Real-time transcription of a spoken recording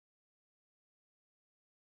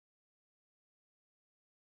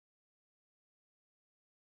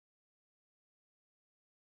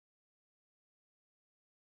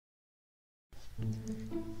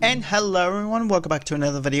And hello everyone, welcome back to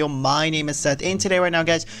another video. My name is Seth, and today right now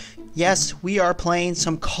guys, yes, we are playing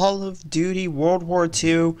some Call of Duty World War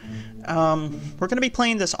II. We're gonna be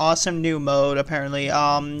playing this awesome new mode apparently.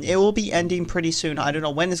 It will be ending pretty soon. I don't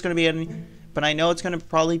know when it's gonna be ending, but I know it's gonna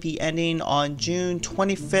probably be ending on June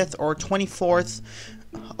 25th or 24th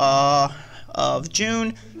of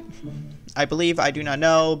June. I believe, I do not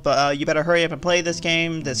know, but you better hurry up and play this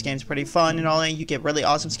game. This game's pretty fun and all that. You get really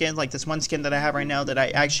awesome skins, like this one skin that I have right now that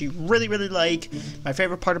I actually really like. My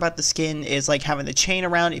favorite part about the skin is like having the chain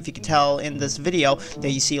around. If you can tell in this video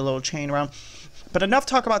that you see a little chain around. But enough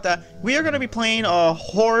talk about that. We are going to be playing a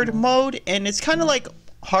horde mode, and it's kind of like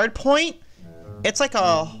hardpoint. It's like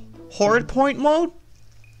a horde point mode.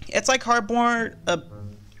 It's like hardboard.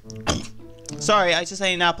 Sorry, I just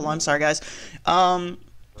ate an apple. I'm sorry, guys.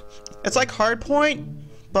 It's like Hardpoint,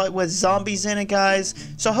 but with zombies in it, guys.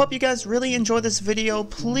 So I hope you guys really enjoy this video.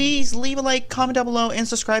 Please leave a like, comment down below, and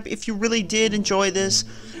subscribe if you really did enjoy this.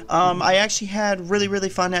 I actually had really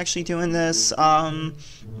fun actually doing this. Hope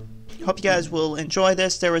you guys will enjoy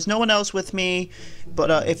this. There was no one else with me,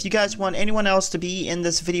 but if you guys want anyone else to be in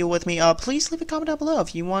this video with me, please leave a comment down below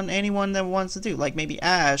if you want anyone that wants to do, like maybe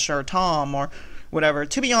Ash or Tom or whatever.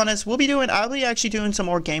 To be honest, I'll be actually doing some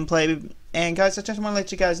more gameplay. And guys, I just want to let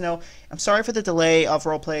you guys know, I'm sorry for the delay of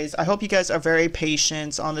roleplays. I hope you guys are very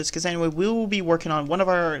patient on this, because anyway, we will be working on one of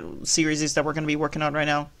our series that we're going to be working on right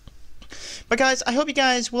now. But guys, I hope you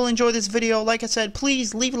guys will enjoy this video. Like I said,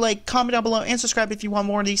 please leave a like, comment down below, and subscribe if you want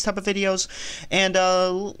more of these type of videos. And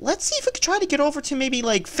let's see if we can try to get over to maybe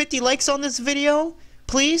like 50 likes on this video.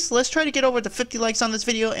 Please, let's try to get over to 50 likes on this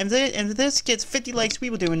video. And if this gets 50 likes, we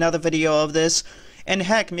will do another video of this. And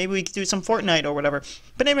heck, maybe we could do some Fortnite or whatever.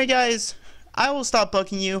 But anyway, guys, I will stop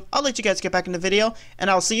bugging you. I'll let you guys get back in the video, and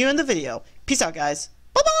I'll see you in the video. Peace out, guys.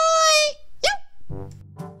 Bye-bye!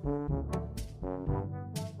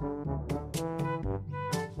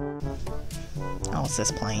 Oh, it's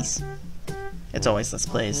this place. It's always this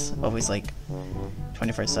place. Always, like,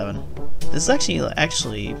 24/7. This is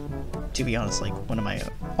actually, to be honest, like, one of my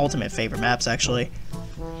ultimate favorite maps, actually.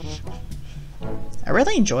 I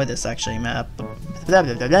really enjoy this, actually, map.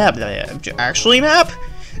 Actually, map?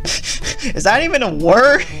 Is that even a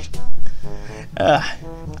word?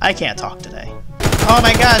 I can't talk today. Oh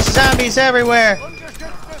my gosh, zombies everywhere!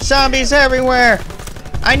 Zombies everywhere!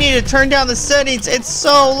 I need to turn down the settings, it's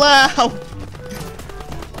so loud!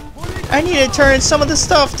 I need to turn some of the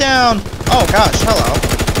stuff down! Oh gosh, hello.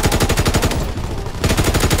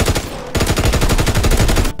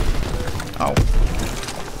 Oh.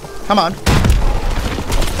 Come on.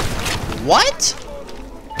 What?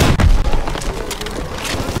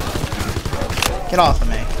 Get off of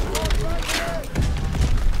me.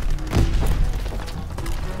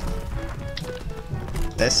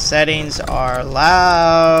 The settings are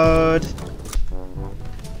loud.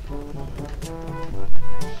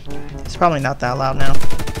 It's probably not that loud now.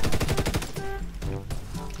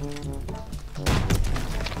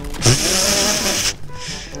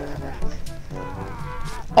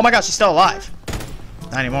 Oh my gosh, she's still alive.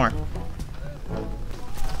 Not anymore.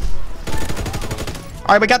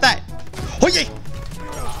 Alright, we got that. Oh yeah!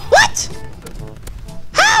 What?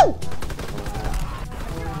 How?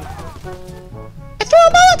 I threw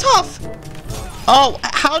a Molotov! Oh,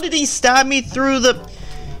 how did he stab me through the...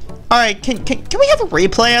 Alright, can we have a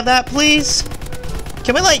replay of that, please?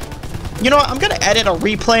 Can we, like... You know what, I'm gonna edit a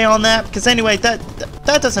replay on that, because anyway, that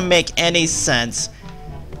doesn't make any sense.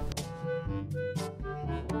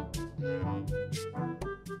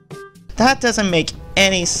 That doesn't make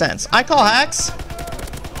any sense. I call hacks.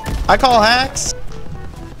 I call hacks.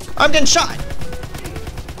 I'm getting shot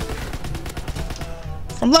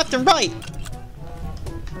from left and right.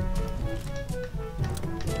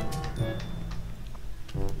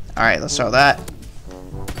 Alright, let's throw that.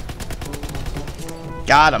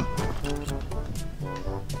 Got him.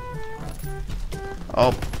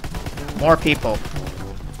 Oh, more people.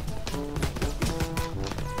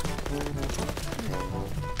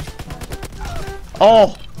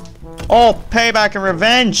 Oh, payback and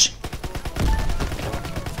revenge.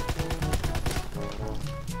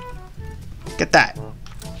 Get that.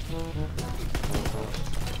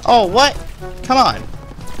 Oh, what? Come on.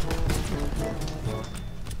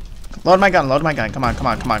 Load my gun, Come on.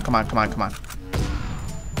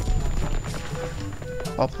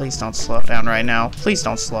 Oh, please don't slow down right now. Please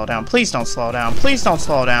don't slow down. Please don't slow down. Please don't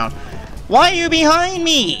slow down. Why are you behind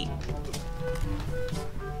me?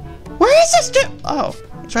 Where is this dude? Oh,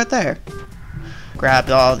 it's right there. Grabbed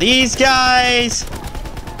all these guys.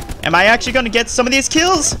 Am I actually gonna get some of these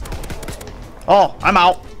kills? Oh, I'm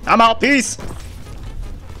out. I'm out. Peace.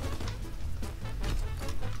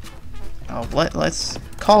 Oh, let's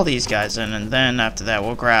call these guys in, and then after that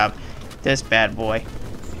we'll grab this bad boy.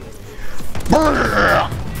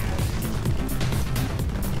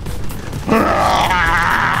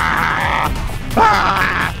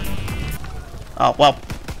 Oh, well.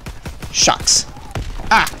 Shucks.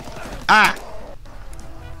 Ah!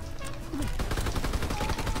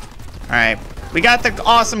 Alright. We got the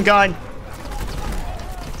awesome gun.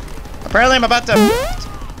 Apparently I'm about to...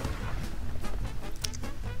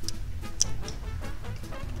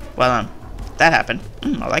 Well, that happened.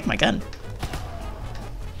 I like my gun.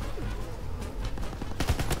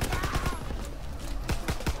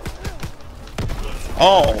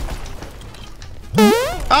 Oh.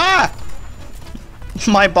 Ah!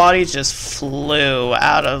 My body just flew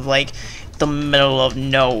out of, like, the middle of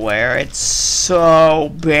nowhere. It's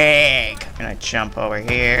so big. I'm gonna jump over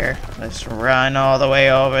here. Let's run all the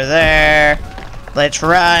way over there. Let's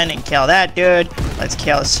run and kill that dude. Let's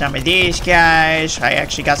kill some of these guys. I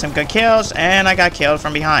actually got some good kills, and I got killed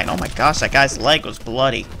from behind. Oh my gosh, that guy's leg was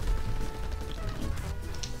bloody.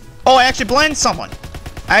 Oh, I actually blinded someone.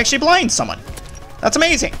 That's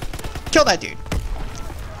amazing. Kill that dude.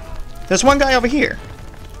 There's one guy over here.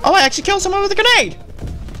 Oh, I actually killed someone with a grenade.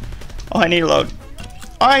 Oh, I need to load.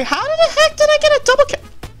 Alright, how the heck did I get a double kill?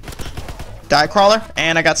 Die crawler,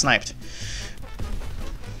 and I got sniped.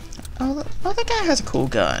 Oh, that guy has a cool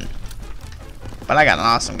gun. But I got an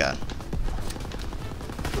awesome gun.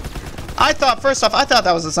 First off, I thought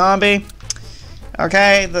that was a zombie.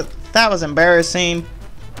 Okay, that was embarrassing.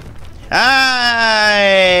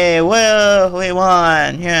 Well, we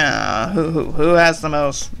won. Yeah, who has the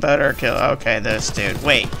most better kill? Okay, this dude.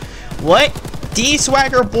 Wait, what? D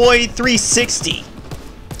Swagger Boy 360.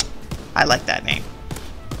 I like that name.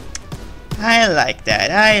 I like that.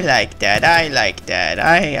 I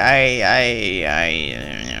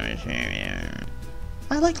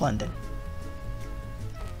like London.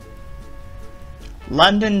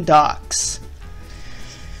 London Docks.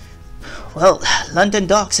 Well, London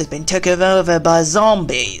Docks has been taken over by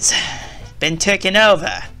zombies. Been taken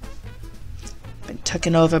over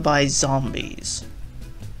by zombies.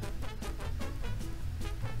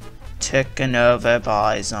 Taken over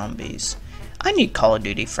by zombies. I need Call of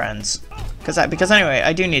Duty friends. Because anyway,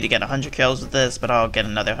 I do need to get 100 kills with this, but I'll get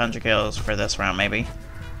another 100 kills for this round, maybe.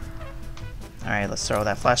 Alright, let's throw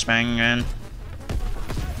that flashbang in.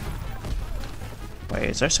 Wait,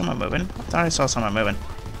 is there someone moving? I thought I saw someone moving.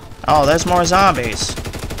 Oh, there's more zombies.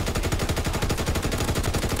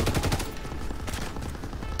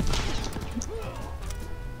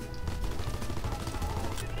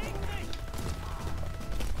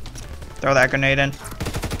 Throw that grenade in.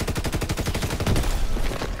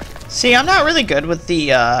 See, I'm not really good with the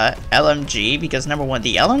LMG because, number one,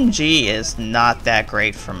 the LMG is not that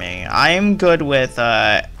great for me. I am good with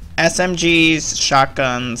SMGs,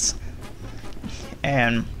 shotguns,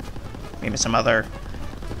 and maybe some other...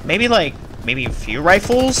 Maybe a few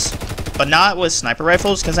rifles, but not with sniper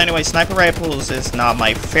rifles, because anyway, sniper rifles is not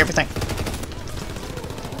my favorite thing.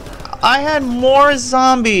 I had more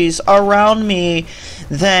zombies around me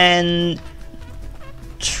than...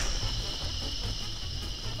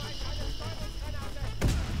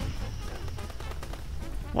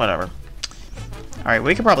 Whatever. Alright,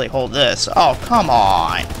 we could probably hold this. Oh, come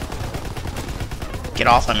on! Get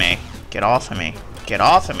off of me. Get off of me. Get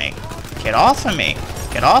off of me. Get off of me.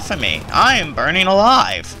 Get off of me. I am burning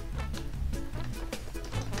alive.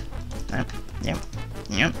 Yep.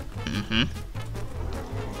 Mm-hmm.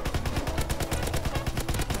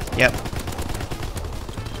 Yep.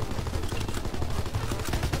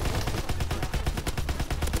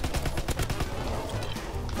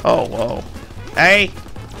 Oh, whoa. Hey.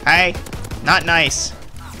 Not nice.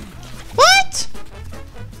 What?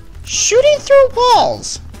 Shooting through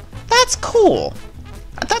walls. That's cool.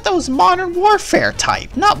 I thought that was Modern Warfare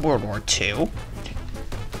type, not World War II.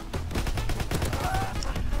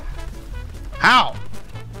 How?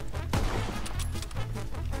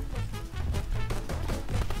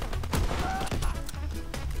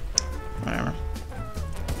 Whatever.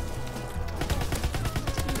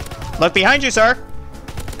 Look behind you, sir.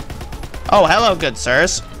 Oh, hello, good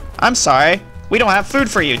sirs. I'm sorry. We don't have food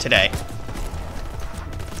for you today.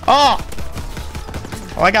 Oh!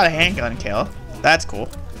 Oh, I got a handgun kill. That's cool.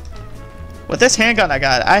 With this handgun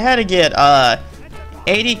I had to get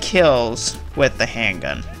 80 kills with the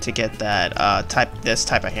handgun to get that this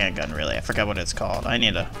type of handgun, really. I forgot what it's called. I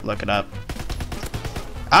need to look it up.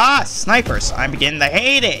 Ah, snipers. I'm beginning to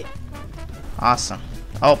hate it. Awesome.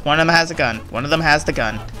 Oh, one of them has a gun. One of them has the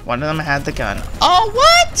gun. One of them had the gun. Oh,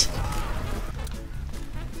 what?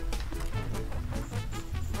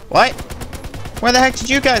 What? Where the heck did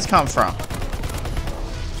you guys come from?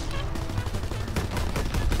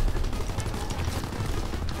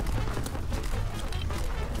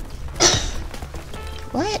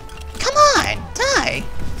 What? Come on, die!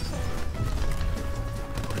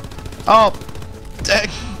 Oh.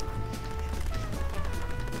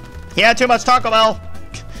 He had too much Taco Bell.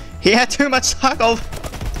 He had too much Taco.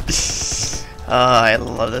 Oh, I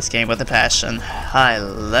love this game with a passion. I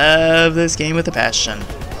love this game with a passion.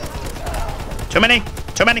 Too many.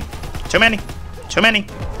 Too many. Too many. Too many.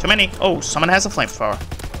 Too many. Oh, someone has a flamethrower.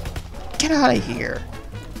 Get out of here.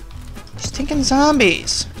 Stinking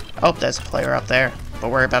zombies. Oh, there's a player up there. But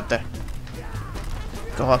we're about to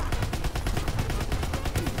go up.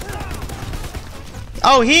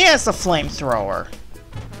 Oh, he has the flamethrower.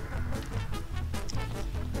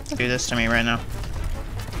 Do this to me right now.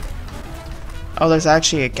 Oh, there's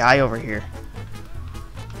actually a guy over here.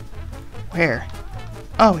 Where?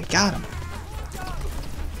 Oh, we got him.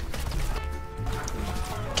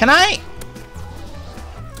 Can I?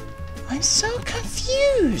 I'm so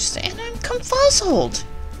confused and I'm confuzzled.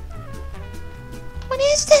 What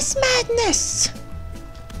is this madness?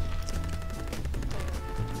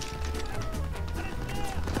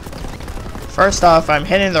 First off, I'm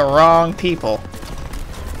hitting the wrong people.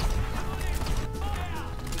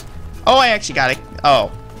 Oh, I actually got it.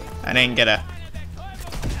 Oh, I didn't get a...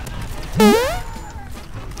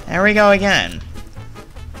 There we go again.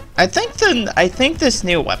 I think this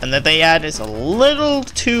new weapon that they add is a little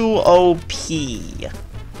too OP.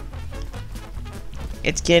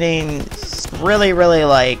 It's getting really, really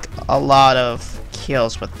like a lot of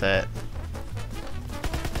kills with it.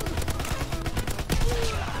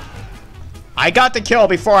 I got the kill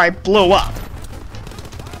before I blew up.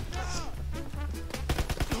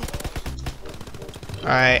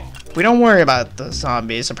 Alright, we don't worry about the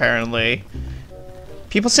zombies apparently.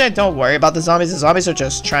 People said don't worry about the zombies are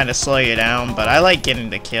just trying to slow you down, but I like getting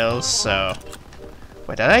the kills, so...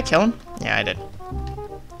 Wait, did I kill him? Yeah, I did.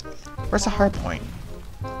 Where's the hard point?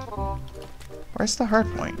 Where's the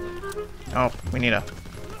hard point? Oh, we need a...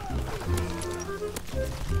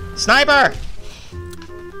 Sniper!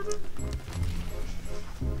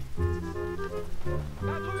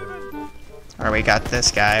 Alright, we got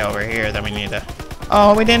this guy over here that we need to...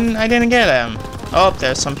 Oh, I didn't get him. Oh,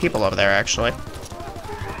 there's some people over there, actually.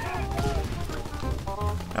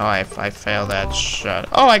 Oh, I failed that shot.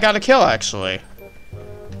 Oh, I got a kill, actually.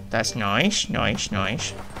 That's nice, nice,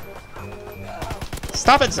 nice.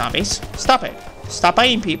 Stop it, zombies. Stop it. Stop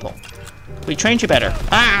biting people. We trained you better.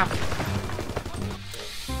 Ah!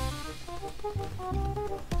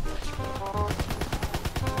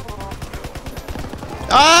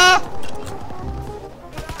 Ah!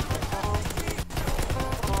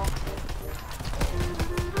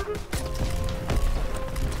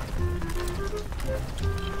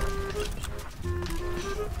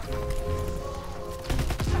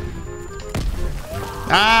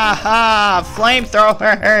 Aha!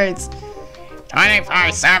 Flamethrowers!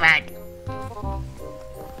 24/7!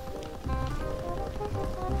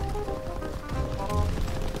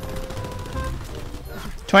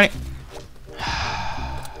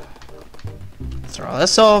 Throw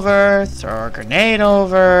this over, throw a grenade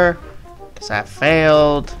over, because that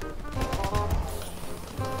failed.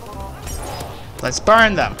 Let's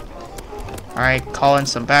burn them. Alright, call in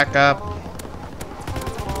some backup.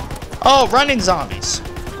 Oh, running zombies.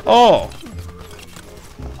 Oh.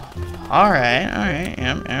 Alright, alright,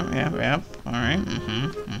 yep. Alright,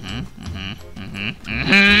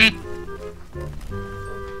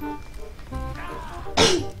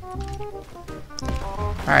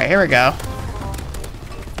 Alright, here we go.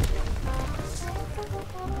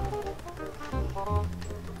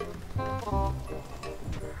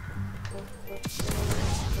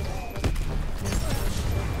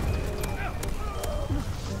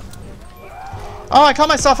 Oh, I caught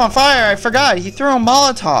myself on fire. I forgot. He threw a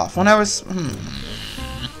Molotov when I was...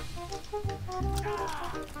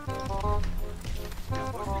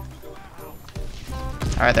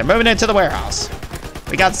 Alright, they're moving into the warehouse.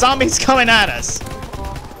 We got zombies coming at us.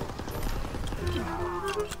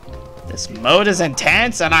 This mode is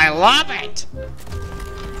intense and I love it.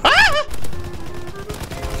 Ah!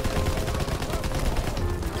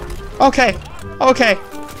 Okay. Okay.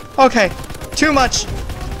 Okay. Too much.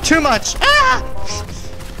 Too much. Ah!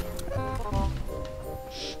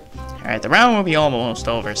 Alright, the round will be almost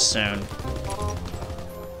over soon.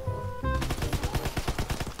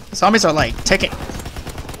 The zombies are like ticking.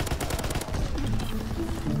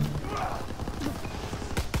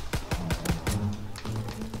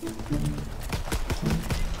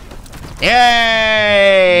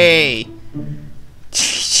 Yay!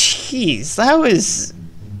 Jeez, Jeez, that was...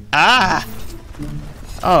 Ah!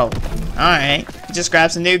 Oh, alright. He just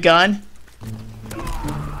grabs a new gun.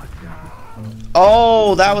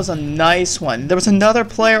 Oh, that was a nice one. There was another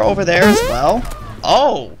player over there as well.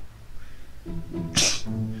 Oh!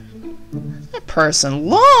 That person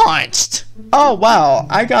launched! Oh, wow.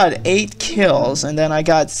 I got 8 kills, and then I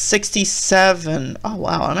got 67. Oh,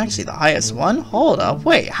 wow. I'm actually the highest one. Hold up.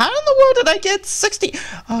 Wait, how in the world did I get 60?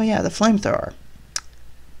 Oh, yeah, the flamethrower.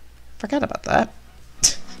 Forgot about that.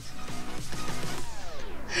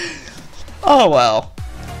 Oh, well.